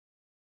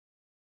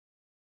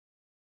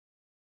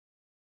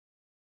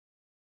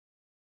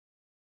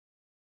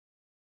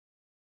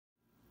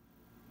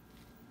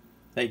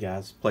Hey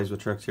guys, Plays with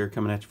Trucks here,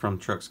 coming at you from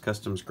Trucks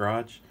Customs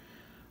Garage.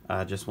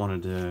 I just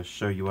wanted to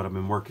show you what I've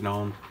been working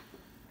on.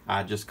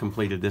 I just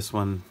completed this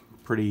one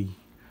pretty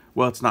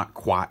well. It's not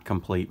quite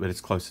complete, but it's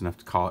close enough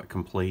to call it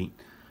complete.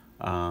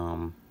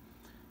 So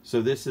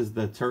this is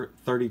the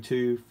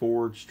 32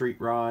 Ford Street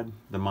Rod,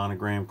 the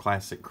Monogram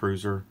Classic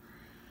Cruiser,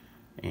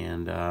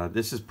 and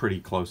this is pretty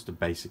close to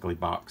basically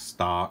box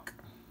stock.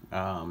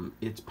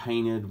 It's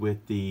painted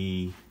with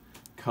the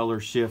Color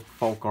Shift,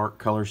 Folk Art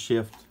Color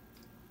Shift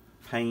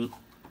paint,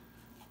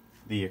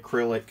 the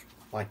acrylic,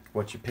 like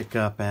what you pick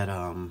up at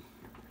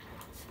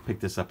pick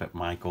this up at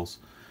Michael's.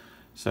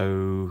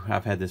 So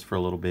I've had this for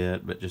a little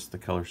bit, but just the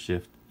Color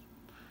Shift.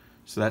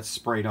 So that's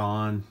sprayed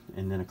on,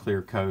 and then a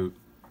clear coat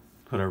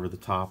put over the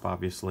top,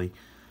 obviously,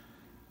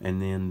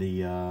 and then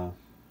the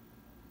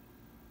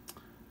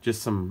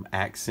just some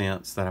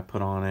accents that I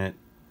put on it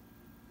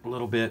a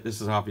little bit. This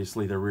is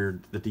obviously the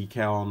rear, the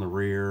decal on the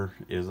rear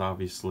is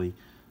obviously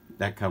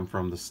that come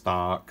from the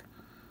stock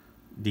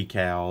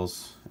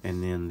decals,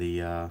 and then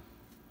the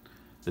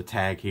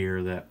tag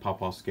here that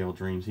Pawpaw Scale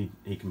Dreams, he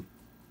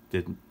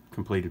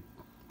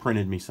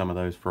printed me some of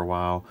those for a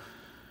while.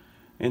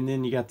 And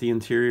then you got the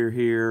interior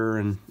here,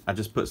 and I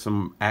just put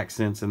some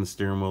accents in the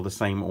steering wheel, the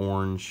same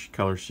orange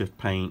Color Shift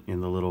paint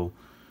in the little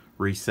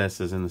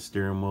recesses in the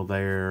steering wheel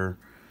there,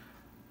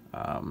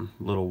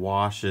 little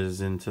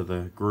washes into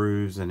the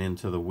grooves and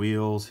into the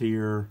wheels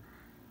here.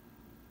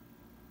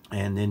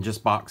 And then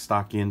just box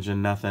stock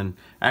engine, nothing.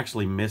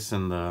 Actually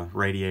missing the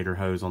radiator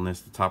hose on this,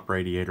 the top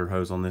radiator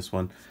hose on this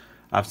one.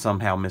 I've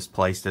somehow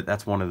misplaced it.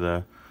 That's one of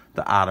the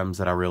items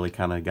that I really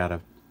kind of got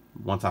to,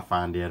 once I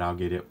find it, I'll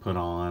get it put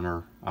on,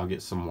 or I'll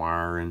get some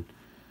wire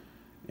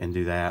and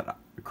do that.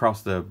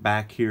 Across the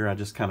back here, I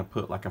just kind of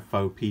put like a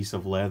faux piece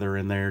of leather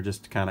in there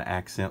just to kind of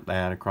accent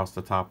that across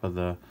the top of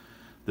the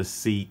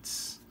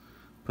seats.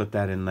 Put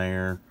that in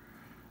there.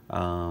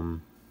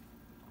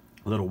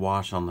 A little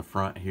wash on the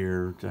front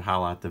here to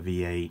highlight the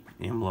V8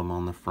 emblem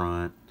on the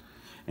front.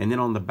 And then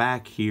on the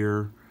back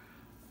here,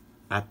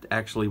 I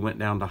actually went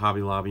down to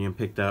Hobby Lobby and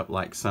picked up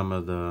like some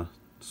of the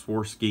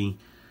Swarovski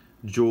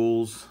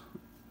jewels,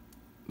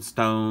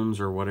 stones,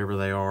 or whatever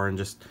they are, and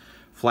just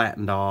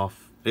flattened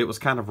off. It was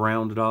kind of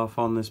rounded off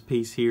on this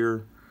piece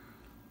here,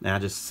 and I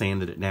just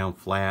sanded it down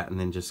flat and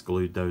then just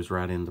glued those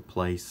right into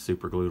place,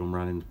 super glued them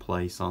right into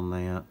place on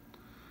that.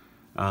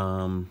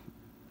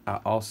 I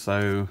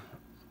also,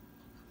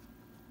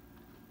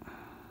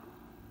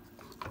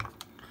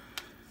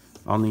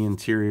 on the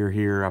interior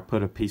here, I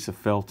put a piece of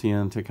felt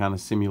in to kind of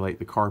simulate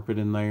the carpet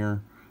in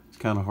there. It's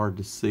kind of hard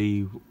to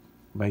see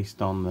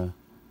based on the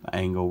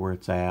angle where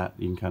it's at.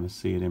 You can kind of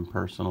see it in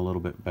person a little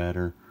bit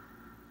better.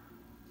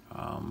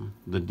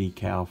 The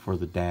decal for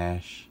the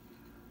dash,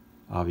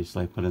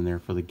 obviously I put in there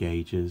for the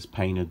gauges.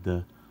 Painted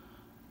the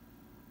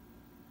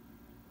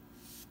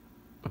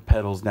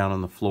pedals down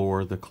on the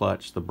floor, the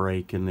clutch, the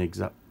brake, and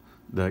the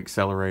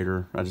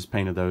accelerator. I just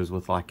painted those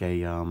with like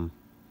a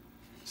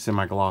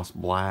semi-gloss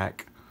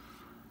black.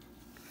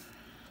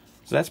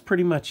 So that's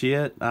pretty much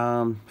it.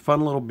 Fun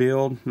little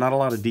build. Not a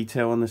lot of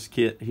detail in this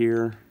kit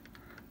here.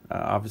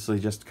 Obviously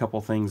just a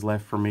couple things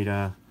left for me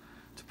to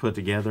put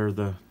together.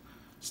 The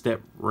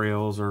step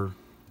rails are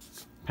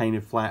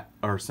painted flat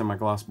or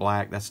semi-gloss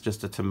black. That's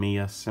just a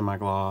Tamiya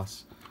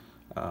semi-gloss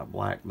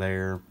black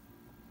there.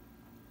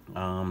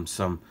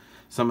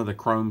 Some of the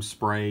chrome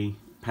spray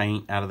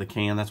paint out of the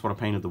can. That's what I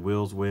painted the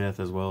wheels with,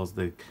 as well as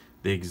the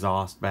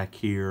exhaust back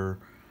here.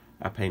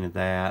 I painted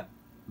that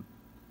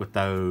with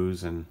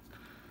those, and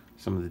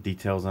some of the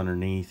details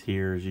underneath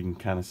here, as you can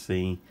kind of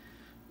see.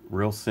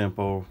 Real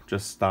simple,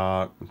 just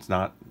stock. It's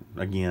not,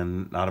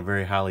 again, not a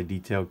very highly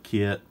detailed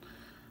kit.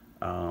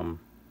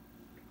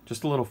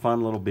 Just a little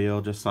fun little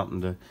build, just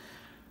something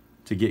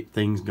to get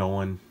things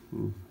going.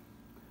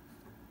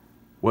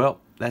 Well,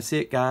 that's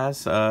it,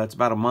 guys. It's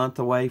about a month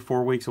away,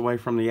 4 weeks away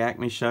from the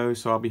Acme show,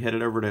 so I'll be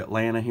headed over to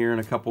Atlanta here in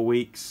a couple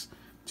weeks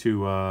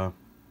to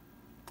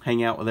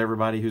hang out with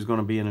everybody who's going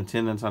to be in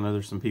attendance. I know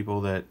there's some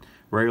people that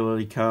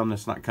regularly come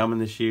that's not coming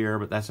this year,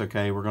 but that's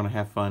okay. We're going to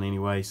have fun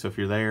anyway. So if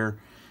you're there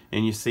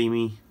and you see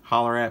me,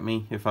 holler at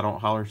me. If I don't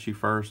holler at you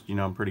first, you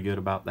know I'm pretty good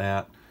about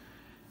that.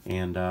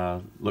 And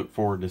look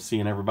forward to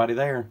seeing everybody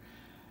there.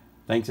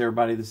 Thanks,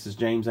 everybody. This is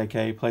James,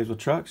 aka Plays with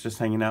Trucks, just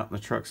hanging out in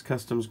the Trucks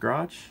Customs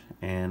Garage,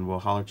 and we'll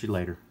holler at you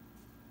later.